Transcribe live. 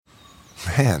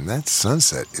Man, that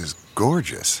sunset is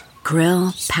gorgeous.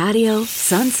 Grill, patio,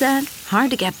 sunset.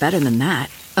 Hard to get better than that.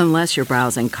 Unless you're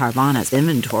browsing Carvana's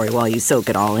inventory while you soak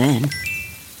it all in.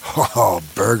 Oh,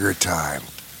 burger time.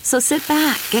 So sit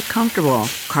back, get comfortable.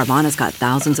 Carvana's got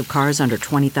thousands of cars under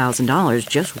 $20,000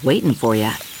 just waiting for you.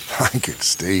 I could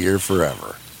stay here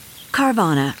forever.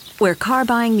 Carvana, where car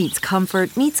buying meets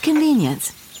comfort meets convenience.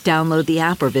 Download the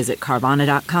app or visit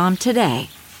Carvana.com today.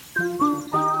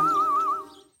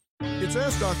 It's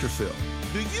Ask Dr. Phil.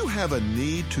 Do you have a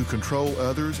need to control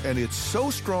others and it's so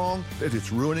strong that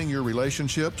it's ruining your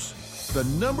relationships? The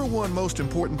number one most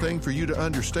important thing for you to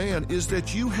understand is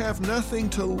that you have nothing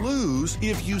to lose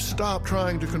if you stop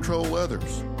trying to control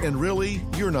others. And really,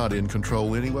 you're not in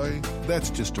control anyway. That's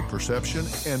just a perception,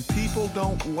 and people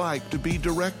don't like to be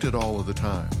directed all of the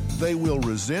time. They will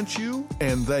resent you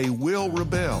and they will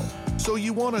rebel. So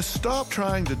you want to stop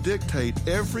trying to dictate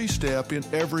every step in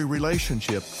every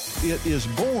relationship. It is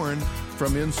born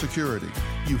from insecurity.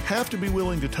 You have to be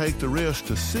willing to take the risk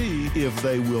to see if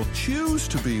they will choose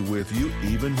to be with you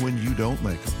even when you don't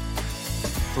make them.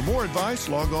 For more advice,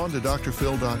 log on to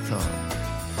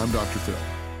drphil.com. I'm Dr. Phil.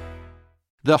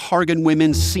 The Hargan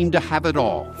women seem to have it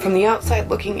all. From the outside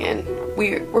looking in,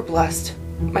 we were blessed.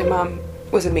 My mom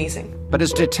was amazing. But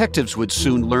as detectives would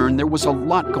soon learn, there was a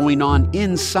lot going on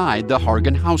inside the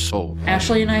Hargan household.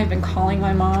 Ashley and I have been calling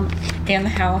my mom and the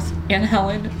house and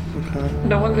Helen. Okay.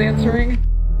 No one's answering.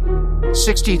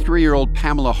 63-year-old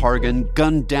Pamela Hargan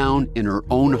gunned down in her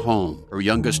own home. Her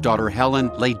youngest daughter, Helen,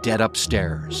 lay dead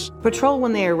upstairs. Patrol,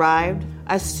 when they arrived,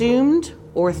 assumed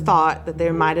or thought that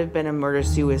there might have been a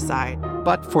murder-suicide.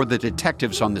 But for the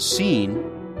detectives on the scene,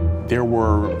 there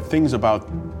were things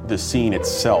about the scene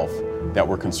itself that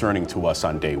were concerning to us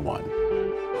on day one.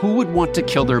 Who would want to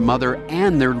kill their mother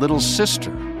and their little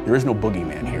sister? There is no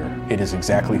boogeyman here. It is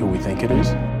exactly who we think it is.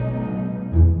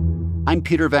 I'm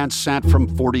Peter Van Sant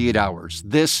from 48 Hours.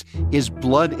 This is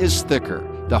Blood is Thicker,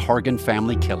 the Hargan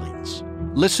family killings.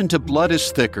 Listen to Blood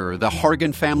is Thicker, the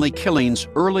Hargan family killings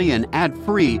early and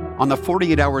ad-free on the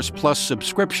 48 Hours Plus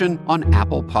subscription on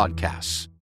Apple Podcasts.